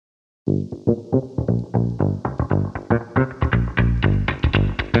Improve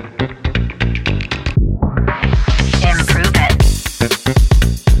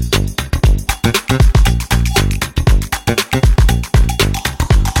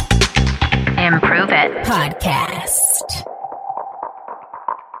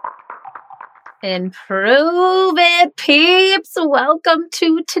it, peeps. Welcome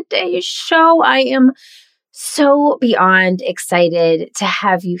to today's show. I am so beyond excited to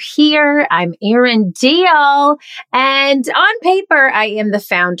have you here. I'm Erin Diehl, and on paper, I am the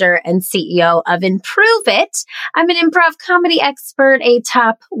founder and CEO of Improve It. I'm an improv comedy expert, a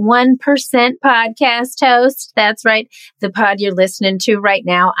top 1% podcast host. That's right, the pod you're listening to right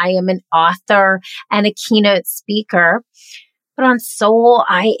now. I am an author and a keynote speaker. But on soul,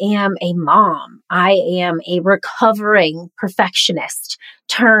 I am a mom. I am a recovering perfectionist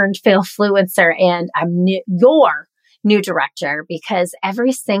turned failfluencer, and I'm your new director because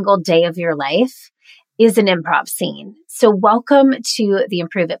every single day of your life is an improv scene. So welcome to the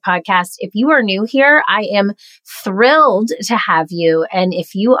Improve It podcast. If you are new here, I am thrilled to have you. And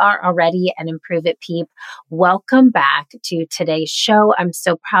if you are already an Improve It peep, welcome back to today's show. I'm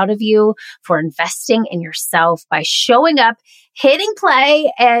so proud of you for investing in yourself by showing up, hitting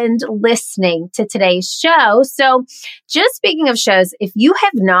play, and listening to today's show. So just speaking of shows, if you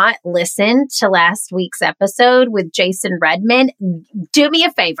have not listened to last week's episode with Jason Redman, do me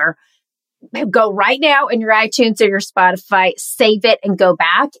a favor. Go right now in your iTunes or your Spotify, save it and go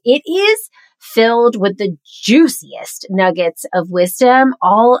back. It is filled with the juiciest nuggets of wisdom,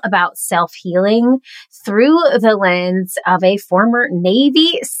 all about self-healing through the lens of a former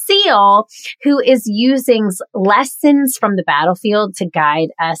Navy SEAL who is using lessons from the battlefield to guide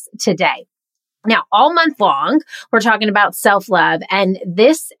us today. Now, all month long, we're talking about self-love, and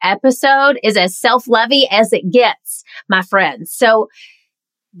this episode is as self-lovey as it gets, my friends. So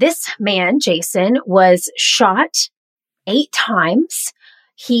this man, Jason, was shot 8 times.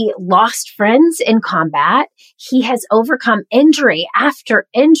 He lost friends in combat. He has overcome injury after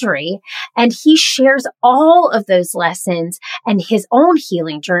injury, and he shares all of those lessons and his own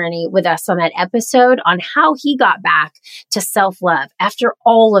healing journey with us on that episode on how he got back to self-love after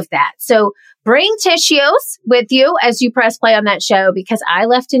all of that. So bring tissues with you as you press play on that show because I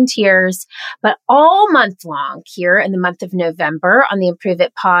left in tears. But all month long here in the month of November on the Improve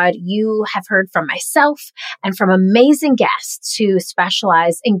It pod, you have heard from myself and from amazing guests who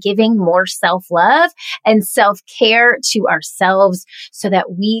specialize in giving more self-love and self-care to ourselves so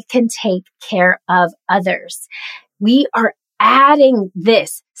that we can take care of others. We are adding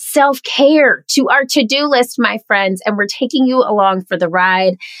this self-care to our to-do list, my friends, and we're taking you along for the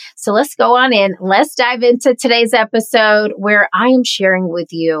ride. So let's go on in. Let's dive into today's episode where I am sharing with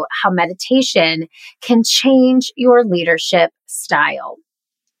you how meditation can change your leadership style.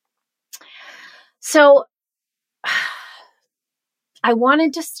 So I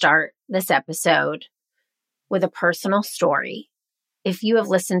wanted to start this episode with a personal story. If you have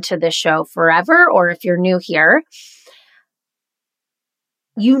listened to this show forever, or if you're new here,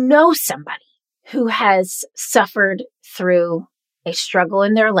 you know somebody who has suffered through a struggle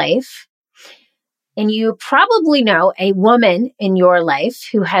in their life. And you probably know a woman in your life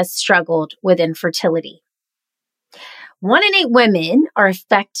who has struggled with infertility. 1 in 8 women are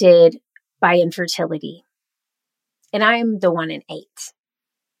affected by infertility. And I'm the 1 in 8.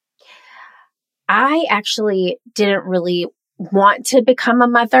 I actually didn't really want to become a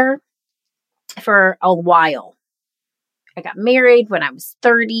mother for a while. I got married when I was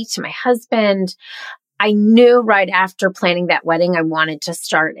 30 to my husband. I knew right after planning that wedding, I wanted to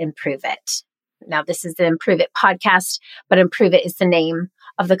start Improve It. Now, this is the Improve It podcast, but Improve It is the name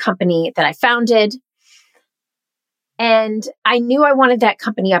of the company that I founded. And I knew I wanted that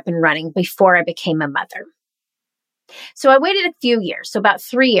company up and running before I became a mother. So I waited a few years, so about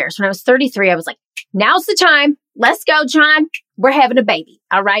 3 years. When I was 33, I was like, now's the time. Let's go, John. We're having a baby.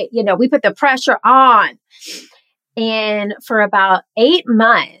 All right. We put the pressure on. And for about 8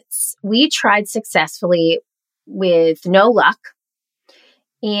 months, we tried successfully with no luck.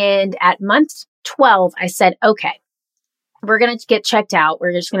 And at month 12, I said, okay, we're going to get checked out.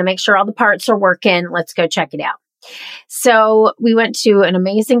 We're just going to make sure all the parts are working. Let's go check it out. So we went to an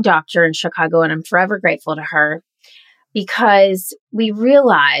amazing doctor in Chicago, and I'm forever grateful to her because we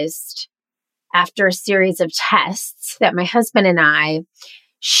realized after a series of tests that my husband and I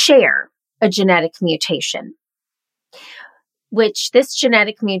share a genetic mutation. Which this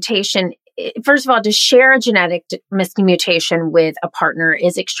genetic mutation, first of all, to share a genetic mutation with a partner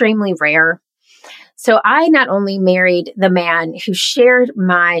is extremely rare. So I not only married the man who shared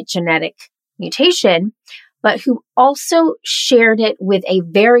my genetic mutation, but who also shared it with a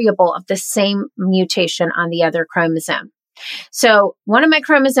variable of the same mutation on the other chromosome. So one of my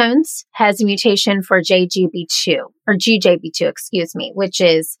chromosomes has a mutation for JGB2 or GJB2, excuse me, which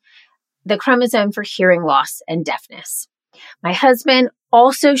is the chromosome for hearing loss and deafness. My husband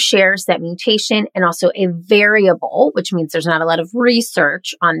also shares that mutation and also a variable, which means there's not a lot of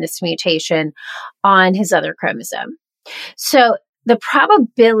research on this mutation on his other chromosome. So the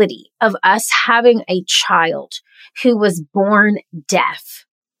probability of us having a child who was born deaf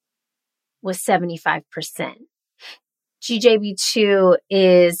was 75%. GJB2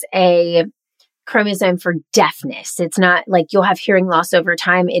 is a chromosome for deafness. It's not like you'll have hearing loss over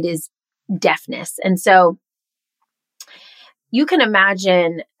time. It is deafness. And so you can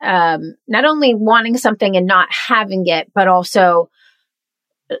imagine not only wanting something and not having it, but also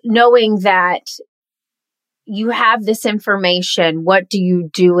knowing that you have this information. What do you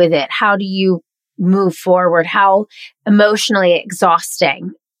do with it? How do you move forward? How emotionally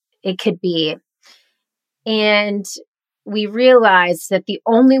exhausting it could be. And we realized that the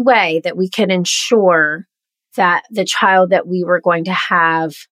only way that we could ensure that the child that we were going to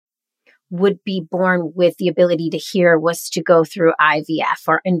have would be born with the ability to hear was to go through IVF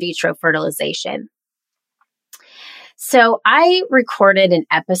or in vitro fertilization. So I recorded an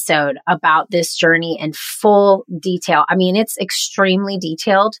episode about this journey in full detail. I mean, it's extremely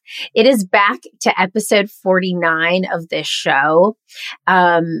detailed. It is back to episode 49 of this show.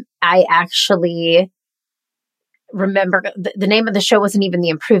 I actually remember the name of the show wasn't even the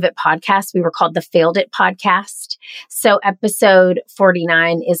Improve It podcast. We were called the Failed It podcast. So episode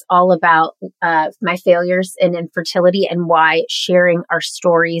 49 is all about my failures in infertility and why sharing our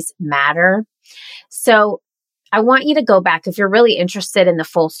stories matter. So I want you to go back. If you're really interested in the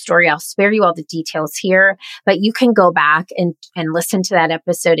full story, I'll spare you all the details here, but you can go back and listen to that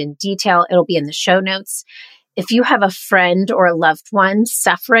episode in detail. It'll be in the show notes. If you have a friend or a loved one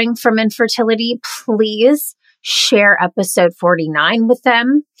suffering from infertility, please share episode 49 with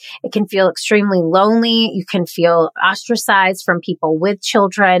them. It can feel extremely lonely. You can feel ostracized from people with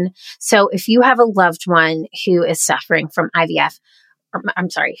children. So if you have a loved one who is suffering from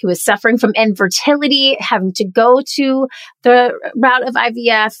who is suffering from infertility, having to go to the route of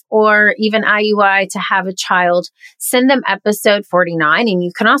IVF or even IUI to have a child, send them episode 49. And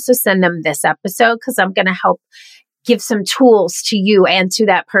you can also send them this episode because I'm going to help give some tools to you and to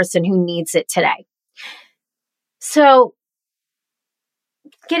that person who needs it today. So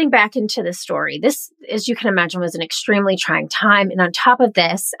getting back into the story, this, as you can imagine, was an extremely trying time. And on top of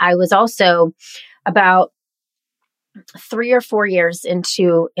this, I was also about 3 or 4 years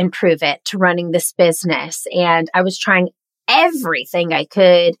into Improve It, to running this business. And I was trying everything I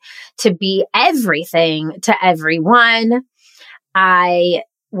could to be everything to everyone. I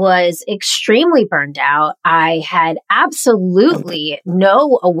was extremely burned out. I had absolutely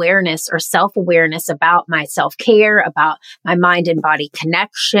no awareness or self-awareness about my self-care, about my mind and body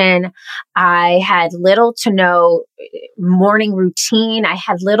connection. I had little to no morning routine. I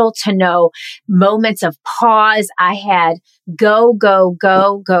had little to no moments of pause. I had go, go,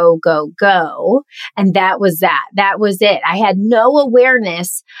 go, go, go, go. And that was that. That was it. I had no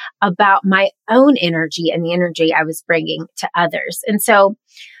awareness about my own energy and the energy I was bringing to others. And so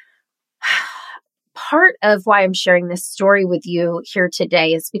part of why I'm sharing this story with you here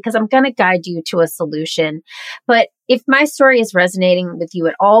today is because I'm going to guide you to a solution. But if my story is resonating with you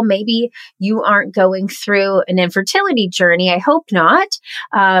at all, maybe you aren't going through an infertility journey. I hope not.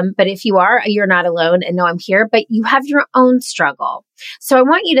 But if you are, you're not alone and know I'm here, but you have your own struggle. So I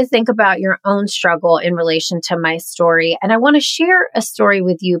want you to think about your own struggle in relation to my story. And I want to share a story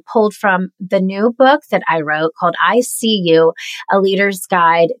with you pulled from the new book that I wrote called I See You, A Leader's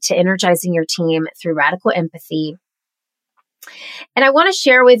Guide to Energizing Your Team Through Radical Empathy. And I want to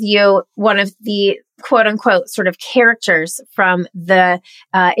share with you one of the quote unquote sort of characters from the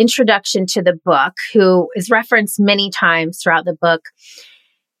introduction to the book, who is referenced many times throughout the book.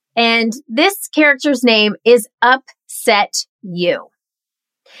 And this character's name is Upset You.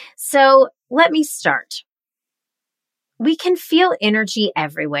 So let me start. We can feel energy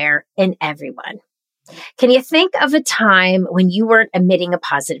everywhere in everyone. Can you think of a time when you weren't emitting a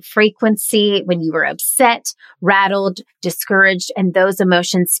positive frequency, when you were upset, rattled, discouraged, and those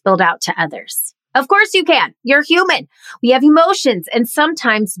emotions spilled out to others? Of course you can. You're human. We have emotions, and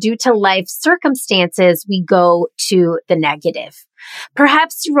sometimes due to life circumstances, we go to the negative.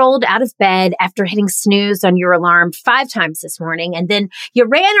 Perhaps you rolled out of bed after hitting snooze on your alarm 5 times this morning, and then you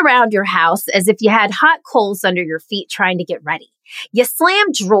ran around your house as if you had hot coals under your feet trying to get ready. You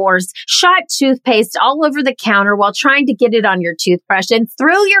slammed drawers, shot toothpaste all over the counter while trying to get it on your toothbrush, and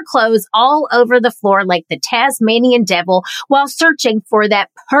threw your clothes all over the floor like the Tasmanian devil while searching for that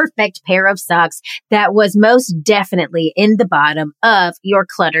perfect pair of socks that was most definitely in the bottom of your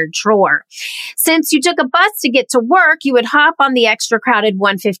cluttered drawer. Since you took a bus to get to work, you would hop on the extra crowded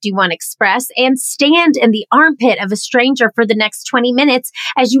 151 Express and stand in the armpit of a stranger for the next 20 minutes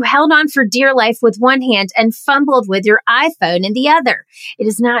as you held on for dear life with one hand and fumbled with your iPhone in the other. It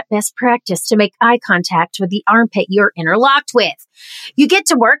is not best practice to make eye contact with the armpit you're interlocked with. You get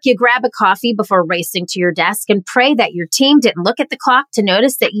to work, you grab a coffee before racing to your desk and pray that your team didn't look at the clock to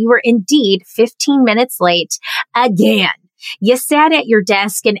notice that you were indeed 15 minutes late again. You sat at your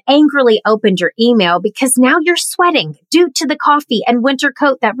desk and angrily opened your email because now you're sweating due to the coffee and winter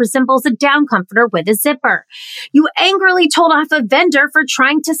coat that resembles a down comforter with a zipper. You angrily told off a vendor for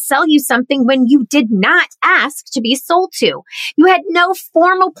trying to sell you something when you did not ask to be sold to. You had no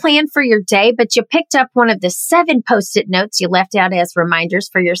formal plan for your day, but you picked up one of the 7 Post-it notes you left out as reminders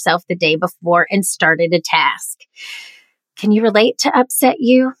for yourself the day before and started a task. Can you relate to upset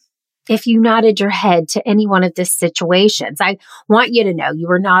you? If you nodded your head to any one of these situations, I want you to know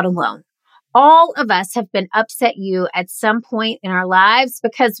you are not alone. All of us have been upset you at some point in our lives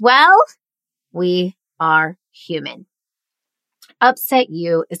because, well, we are human. Upset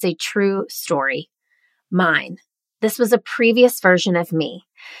you is a true story. Mine. This was a previous version of me.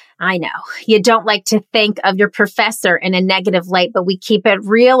 I know you don't like to think of your professor in a negative light, but we keep it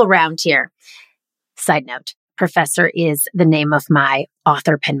real around here. Side note. Professor is the name of my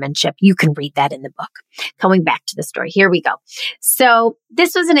author penmanship. You can read that in the book. Going back to the story, here we go. So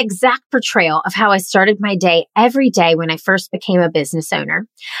this was an exact portrayal of how I started my day every day when I first became a business owner.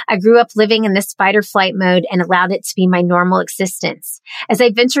 I grew up living in this fight or flight mode and allowed it to be my normal existence. As I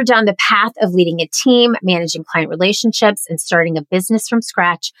ventured down the path of leading a team, managing client relationships, and starting a business from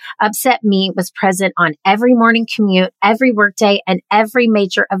scratch, Upset Me was present on every morning commute, every workday, and every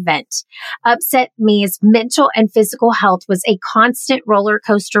major event. Upset Me's mental and physical health was a constant roller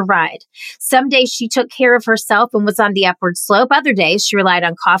coaster ride. Some days she took care of herself and was on the upward slope. Other days she relied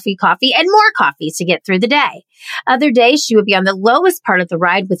on coffee, and more coffee to get through the day. Other days she would be on the lowest part of the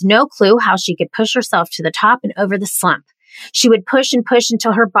ride with no clue how she could push herself to the top and over the slump. She would push and push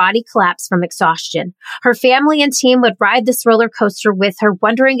until her body collapsed from exhaustion. Her family and team would ride this roller coaster with her,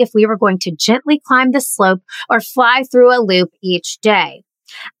 wondering if we were going to gently climb the slope or fly through a loop each day.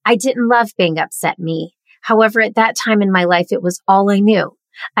 I didn't love being Upset Me. However, at that time in my life, it was all I knew.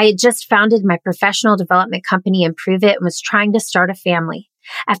 I had just founded my professional development company, Improve It, and was trying to start a family.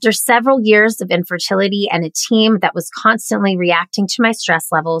 After several years of infertility and a team that was constantly reacting to my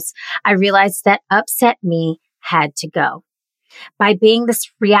stress levels, I realized that Upset Me had to go. By being this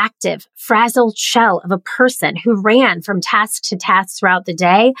reactive, frazzled shell of a person who ran from task to task throughout the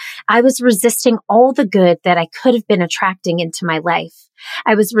day, I was resisting all the good that I could have been attracting into my life.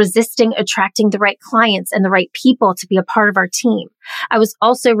 I was resisting attracting the right clients and the right people to be a part of our team. I was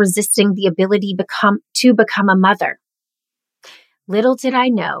also resisting the ability to become a mother. Little did I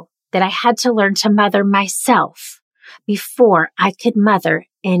know that I had to learn to mother myself before I could mother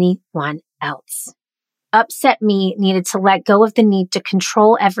anyone else. Upset Me needed to let go of the need to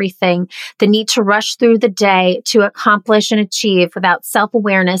control everything, the need to rush through the day to accomplish and achieve without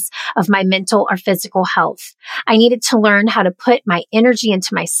self-awareness of my mental or physical health. I needed to learn how to put my energy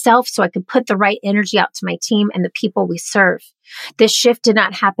into myself so I could put the right energy out to my team and the people we serve. This shift did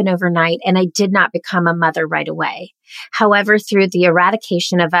not happen overnight, and I did not become a mother right away. However, through the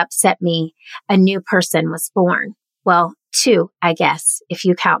eradication of Upset Me, a new person was born. Well, 2, I guess, if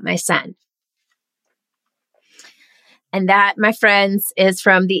you count my son. And that, my friends, is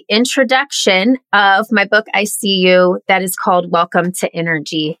from the introduction of my book, I See You, that is called Welcome to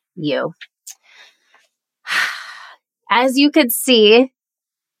Energy You. As you could see,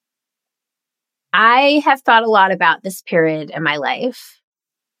 I have thought a lot about this period in my life.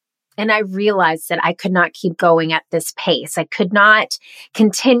 And I realized that I could not keep going at this pace. I could not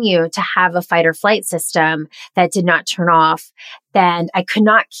continue to have a fight or flight system that did not turn off. And I could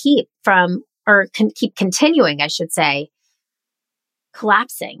not keep continuing, I should say,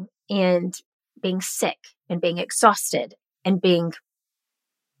 collapsing and being sick and being exhausted and being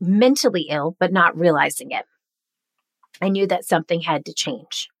mentally ill, but not realizing it. I knew that something had to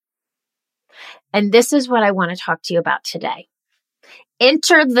change. And this is what I want to talk to you about today.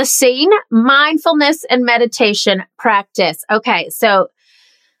 Enter the scene, mindfulness and meditation practice. Okay, so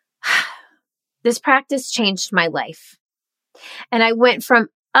this practice changed my life. And I went from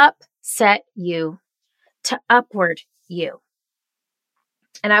upset you to upward you.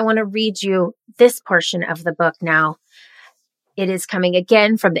 And I want to read you this portion of the book now. It is coming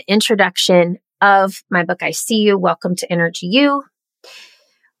again from the introduction of my book, I See You, Welcome to Energy You.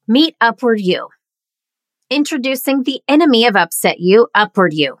 Meet Upward You. Introducing the enemy of upset you,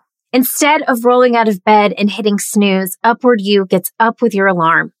 upward you. Instead of rolling out of bed and hitting snooze, upward you gets up with your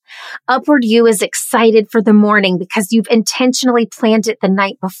alarm. Upward you is excited for the morning because you've intentionally planned it the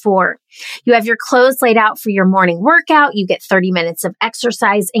night before. You have your clothes laid out for your morning workout. You get 30 minutes of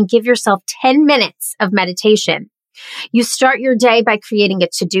exercise and give yourself 10 minutes of meditation. You start your day by creating a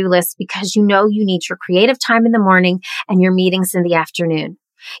to-do list because you know you need your creative time in the morning and your meetings in the afternoon.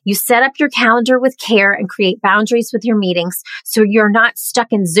 You set up your calendar with care and create boundaries with your meetings so you're not stuck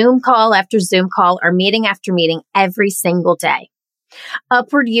in Zoom call after Zoom call or meeting after meeting every single day.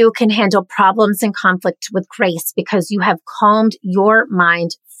 Upward you can handle problems and conflict with grace because you have calmed your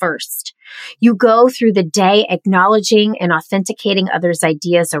mind first. You go through the day acknowledging and authenticating others'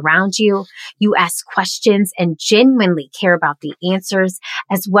 ideas around you. You ask questions and genuinely care about the answers,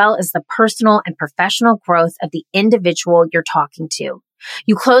 as well as the personal and professional growth of the individual you're talking to.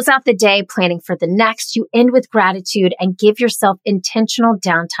 You close out the day planning for the next. You end with gratitude and give yourself intentional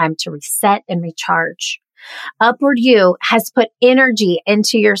downtime to reset and recharge. Upward you has put energy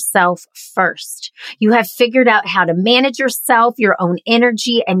into yourself first. You have figured out how to manage yourself, your own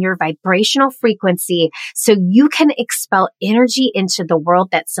energy, and your vibrational frequency so you can expel energy into the world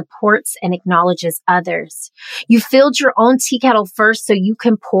that supports and acknowledges others. You filled your own tea kettle first so you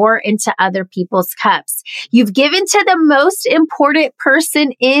can pour into other people's cups. You've given to the most important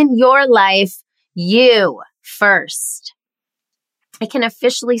person in your life, you first. I can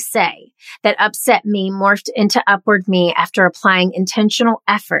officially say that upset me morphed into upward me after applying intentional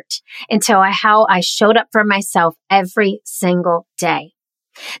effort into how I showed up for myself every single day.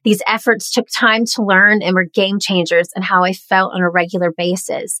 These efforts took time to learn and were game changers in how I felt on a regular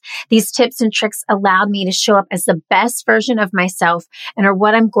basis. These tips and tricks allowed me to show up as the best version of myself and are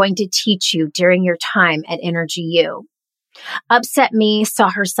what I'm going to teach you during your time at Energy U. Upset me saw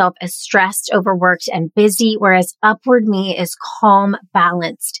herself as stressed, overworked, and busy, whereas upward me is calm,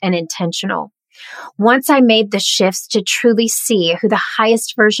 balanced, and intentional. Once I made the shifts to truly see who the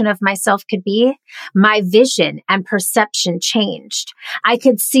highest version of myself could be, my vision and perception changed. I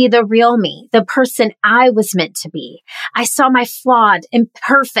could see the real me, the person I was meant to be. I saw my flawed,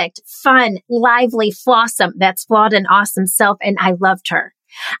 imperfect, fun, lively, that's flawed and awesome self, and I loved her.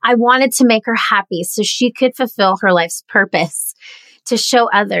 I wanted to make her happy so she could fulfill her life's purpose, to show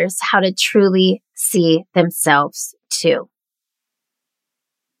others how to truly see themselves too.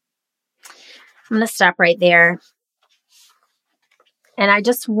 I'm going to stop right there. And I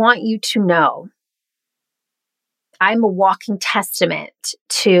just want you to know I'm a walking testament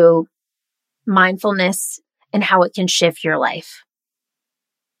to mindfulness and how it can shift your life.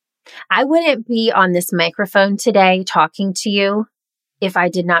 I wouldn't be on this microphone today talking to you if I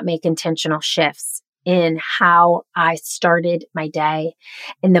did not make intentional shifts in how I started my day,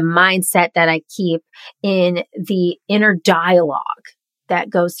 in the mindset that I keep, in the inner dialogue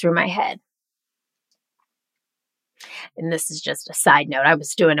that goes through my head. And this is just a side note. I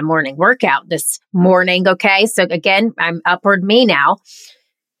was doing a morning workout this morning. Okay. So again, I'm upward me now.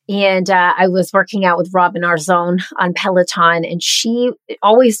 And I was working out with Robin Arzón on Peloton, and she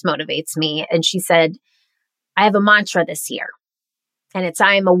always motivates me. And she said, I have a mantra this year. And it's,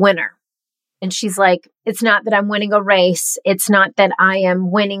 I am a winner. And she's like, it's not that I'm winning a race. It's not that I am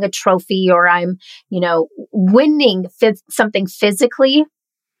winning a trophy or I'm, winning something physically.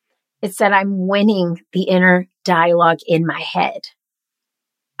 It's that I'm winning the inner dialogue in my head.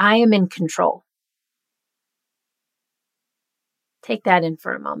 I am in control. Take that in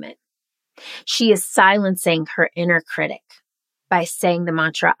for a moment. She is silencing her inner critic by saying the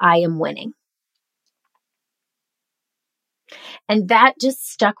mantra, I am winning. And that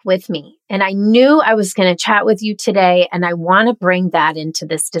just stuck with me. And I knew I was going to chat with you today. And I want to bring that into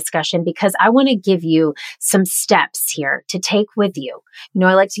this discussion because I want to give you some steps here to take with you.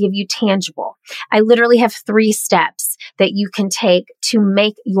 I like to give you tangible. I literally have 3 steps that you can take to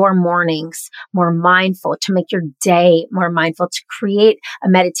make your mornings more mindful, to make your day more mindful, to create a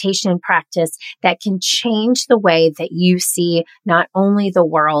meditation practice that can change the way that you see not only the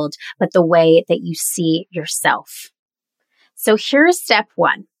world, but the way that you see yourself. So here's step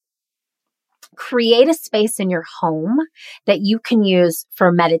 1. Create a space in your home that you can use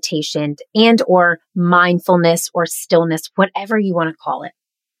for meditation and or mindfulness or stillness, whatever you want to call it.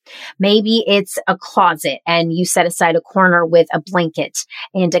 Maybe it's a closet and you set aside a corner with a blanket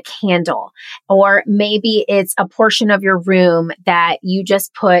and a candle. Or maybe it's a portion of your room that you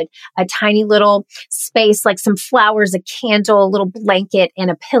just put a tiny little space, like some flowers, a candle, a little blanket,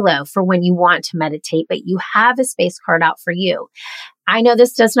 and a pillow for when you want to meditate, but you have a space carved out for you. I know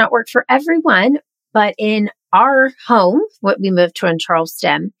this does not work for everyone, but in our home, what we moved to in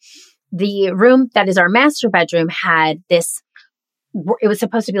Charleston, the room that is our master bedroom had this. It was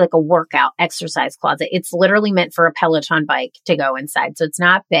supposed to be like a workout exercise closet. It's literally meant for a Peloton bike to go inside. So it's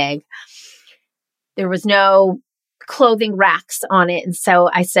not big. There was no clothing racks on it. And so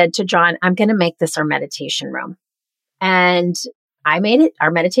I said to John, I'm going to make this our meditation room. And I made it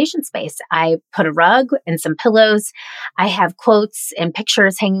our meditation space. I put a rug and some pillows. I have quotes and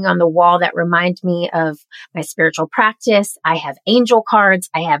pictures hanging on the wall that remind me of my spiritual practice. I have angel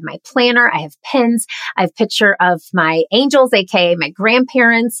cards. I have my planner. I have pens. I have a picture of my angels, aka my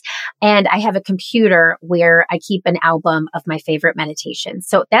grandparents. And I have a computer where I keep an album of my favorite meditations.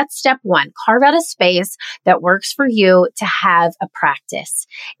 So that's step one. Carve out a space that works for you to have a practice.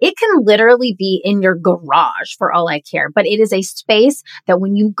 It can literally be in your garage for all I care, but it is a space that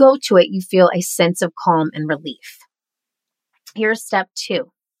when you go to it, you feel a sense of calm and relief. Here's step two.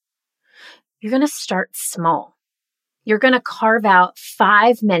 You're going to start small. You're going to carve out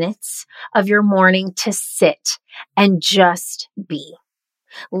 5 minutes of your morning to sit and just be.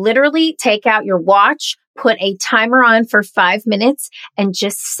 Literally take out your watch, put a timer on for 5 minutes and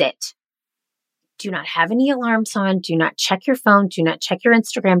just sit. Do not have any alarms on. Do not check your phone. Do not check your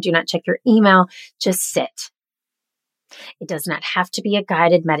Instagram. Do not check your email. Just sit. It does not have to be a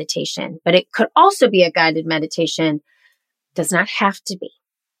guided meditation, but it could also be a guided meditation. Does not have to be.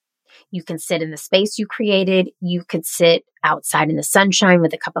 You can sit in the space you created. You could sit outside in the sunshine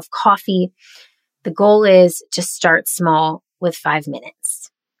with a cup of coffee. The goal is to start small with 5 minutes.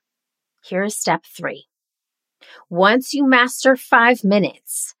 Here is step 3. Once you master 5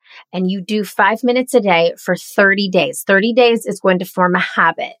 minutes and you do 5 minutes a day for 30 days, 30 days is going to form a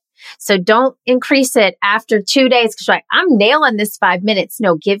habit. So don't increase it after 2 days because you're like, I'm nailing this 5 minutes.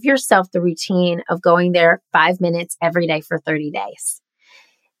 No, give yourself the routine of going there 5 minutes every day for 30 days.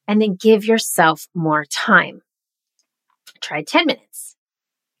 And then give yourself more time. Try 10 minutes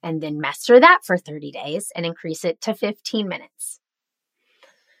and then master that for 30 days and increase it to 15 minutes.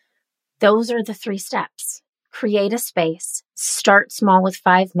 Those are the 3 steps. Create a space, start small with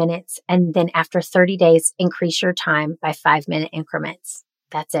 5 minutes, and then after 30 days, increase your time by 5-minute increments.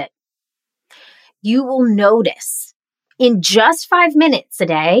 That's it. You will notice in just 5 minutes a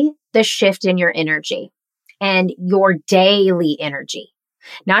day, the shift in your energy and your daily energy.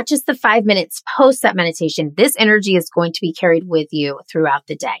 Not just the 5 minutes post that meditation. This energy is going to be carried with you throughout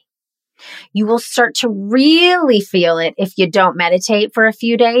the day. You will start to really feel it if you don't meditate for a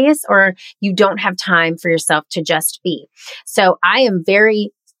few days or you don't have time for yourself to just be. So I am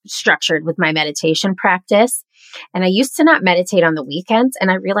very structured with my meditation practice. And I used to not meditate on the weekends. And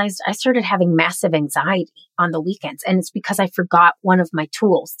I realized I started having massive anxiety on the weekends. And it's because I forgot one of my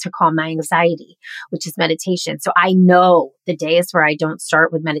tools to calm my anxiety, which is meditation. So I know the days where I don't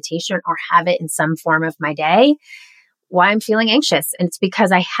start with meditation or have it in some form of my day, why I'm feeling anxious. And it's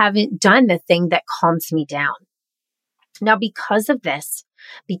because I haven't done the thing that calms me down. Now, because of this,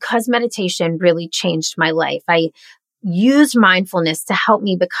 because meditation really changed my life, I used mindfulness to help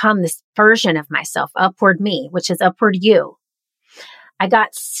me become this version of myself, upward me, which is upward you. I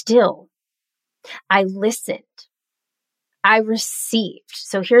got still. I listened. I received.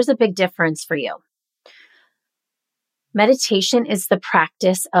 So here's a big difference for you. Meditation is the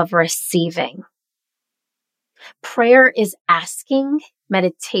practice of receiving. Prayer is asking.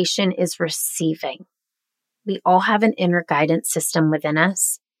 Meditation is receiving. We all have an inner guidance system within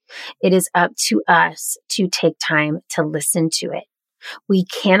us. It is up to us to take time to listen to it. We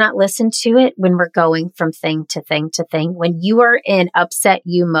cannot listen to it when we're going from thing to thing to thing. When you are in upset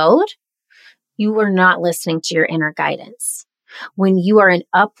you mode, you are not listening to your inner guidance. When you are in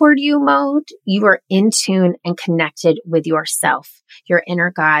upward you mode, you are in tune and connected with yourself, your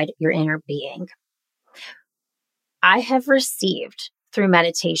inner guide, your inner being. I have received through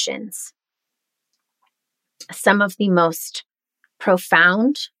meditations some of the most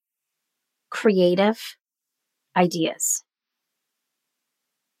profound, creative ideas.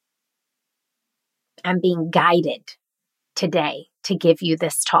 I'm being guided today to give you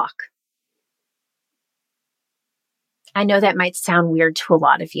this talk. I know that might sound weird to a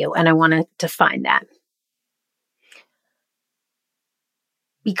lot of you, and I want to define that.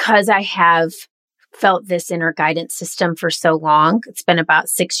 Because I have felt this inner guidance system for so long, it's been about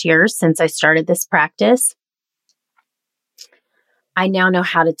 6 years since I started this practice, I now know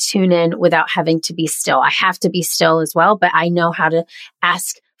how to tune in without having to be still. I have to be still as well, but I know how to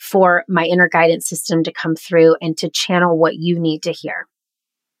ask for my inner guidance system to come through and to channel what you need to hear.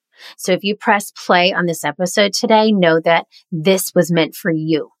 So if you press play on this episode today, know that this was meant for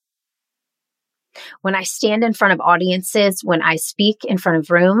you. When I stand in front of audiences, when I speak in front of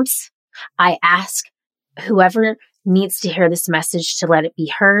rooms, I ask whoever needs to hear this message to let it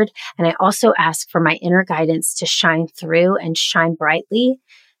be heard. And I also ask for my inner guidance to shine through and shine brightly.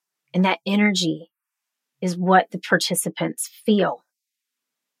 And that energy is what the participants feel.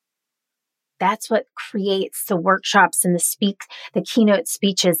 That's what creates the workshops and the keynote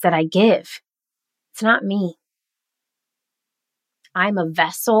speeches that I give. It's not me. I'm a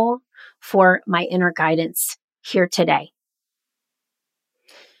vessel for my inner guidance here today.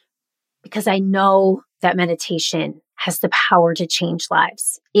 Because I know that meditation has the power to change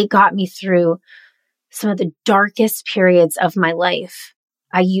lives. It got me through some of the darkest periods of my life.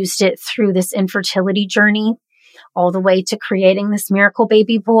 I used it through this infertility journey, all the way to creating this miracle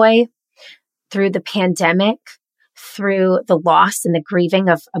baby boy, through the pandemic, through the loss and the grieving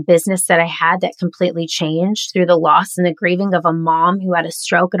of a business that I had that completely changed, through the loss and the grieving of a mom who had a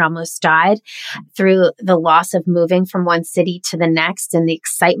stroke and almost died, through the loss of moving from one city to the next and the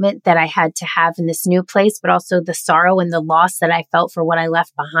excitement that I had to have in this new place, but also the sorrow and the loss that I felt for what I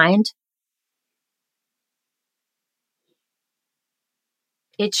left behind.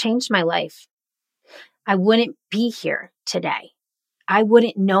 It changed my life. I wouldn't be here today. I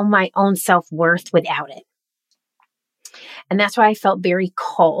wouldn't know my own self-worth without it. And that's why I felt very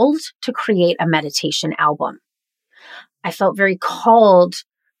called to create a meditation album. I felt very called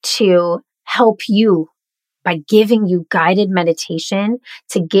to help you by giving you guided meditation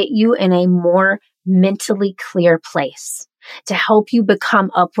to get you in a more mentally clear place, to help you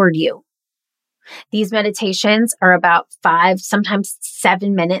become upward you. These meditations are about 5, sometimes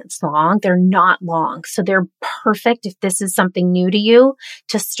 7 minutes long. They're not long, so they're perfect if this is something new to you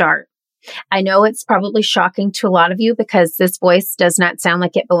to start. I know it's probably shocking to a lot of you because this voice does not sound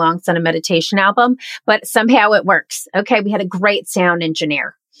like it belongs on a meditation album, but somehow it works. Okay, we had a great sound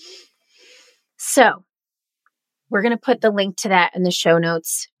engineer. So we're going to put the link to that in the show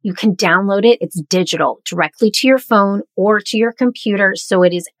notes. You can download it. It's digital directly to your phone or to your computer. So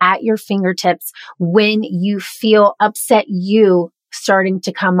it is at your fingertips when you feel upset you starting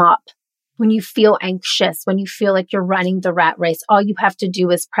to come up, when you feel anxious, when you feel like you're running the rat race. All you have to do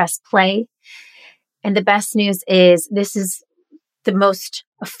is press play. And the best news is this is the most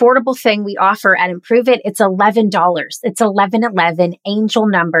affordable thing we offer at Improve It. It's $11. It's 1111 angel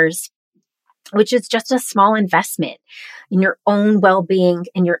numbers, which is just a small investment in your own well-being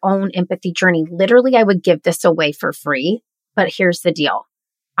and your own empathy journey. Literally, I would give this away for free, but here's the deal.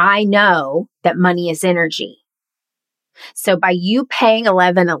 I know that money is energy. So by you paying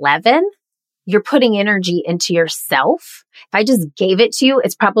 $11.11, you're putting energy into yourself. If I just gave it to you,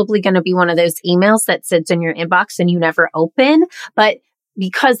 it's probably going to be one of those emails that sits in your inbox and you never open. But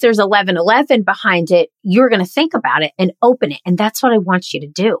because there's $11.11 behind it, you're going to think about it and open it. And that's what I want you to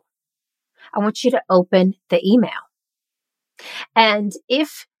do. I want you to open the email. And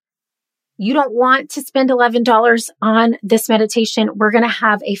if you don't want to spend $11 on this meditation, we're going to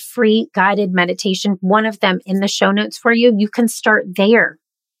have a free guided meditation, one of them in the show notes for you. You can start there.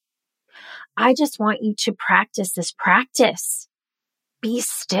 I just want you to practice this practice. Be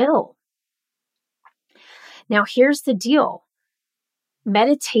still. Now, here's the deal.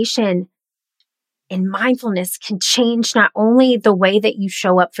 Meditation and mindfulness can change not only the way that you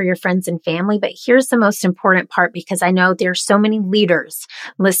show up for your friends and family, but here's the most important part, because I know there's so many leaders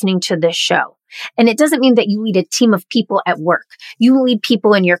listening to this show. And it doesn't mean that you lead a team of people at work. You lead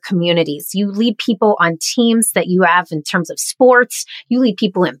people in your communities. You lead people on teams that you have in terms of sports. You lead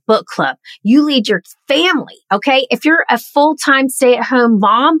people in book club. You lead your family, okay? If you're a full-time stay-at-home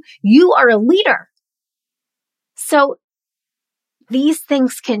mom, you are a leader. So these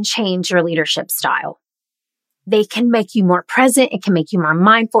things can change your leadership style. They can make you more present. It can make you more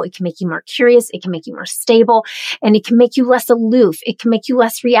mindful. It can make you more curious. It can make you more stable. And it can make you less aloof. It can make you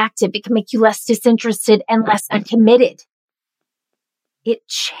less reactive. It can make you less disinterested and less uncommitted. It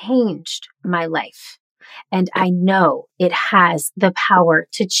changed my life. And I know it has the power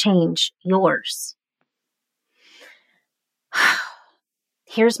to change yours.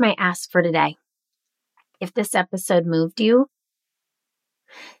 Here's my ask for today. If this episode moved you,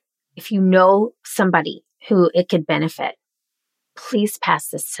 if you know somebody who it could benefit, please pass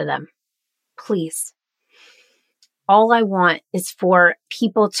this to them. Please. All I want is for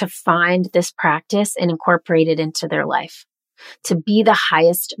people to find this practice and incorporate it into their life, to be the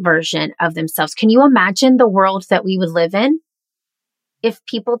highest version of themselves. Can you imagine the world that we would live in? if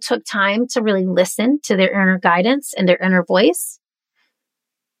people took time to really listen to their inner guidance and their inner voice?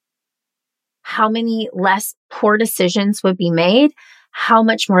 How many less poor decisions would be made? How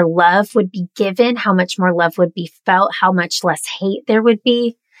much more love would be given? How much more love would be felt? How much less hate there would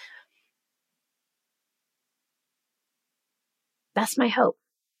be? That's my hope.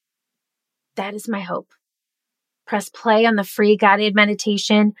 That is my hope. Press play on the free guided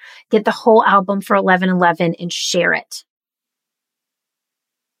meditation. Get the whole album for $11.11 and share it.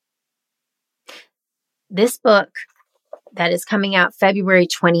 This book that is coming out February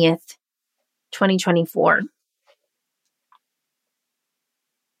 20th, 2024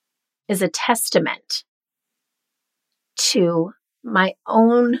 is a testament to my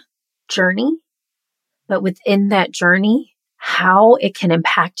own journey, but within that journey, how it can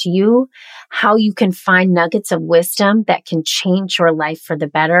impact you, how you can find nuggets of wisdom that can change your life for the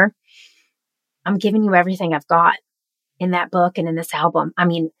better. I'm giving you everything I've got in that book and in this album. I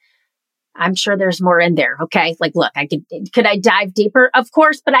mean, I'm sure there's more in there. Okay. Like, look, could I dive deeper? Of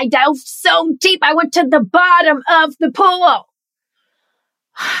course, but I dove so deep. I went to the bottom of the pool.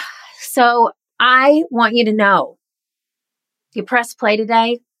 So I want you to know, if you press play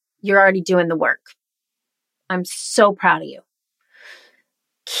today, you're already doing the work. I'm so proud of you.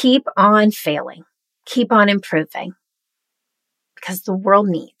 Keep on failing. Keep on improving. Because the world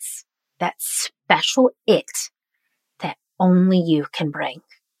needs that special it that only you can bring.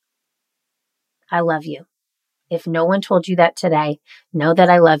 I love you. If no one told you that today, know that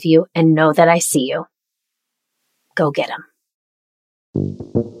I love you and know that I see you. Go get them.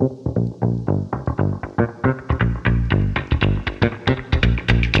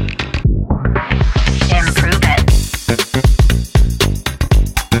 Improve it.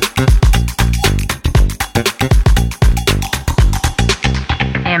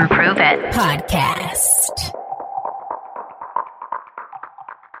 Improve It Podcast.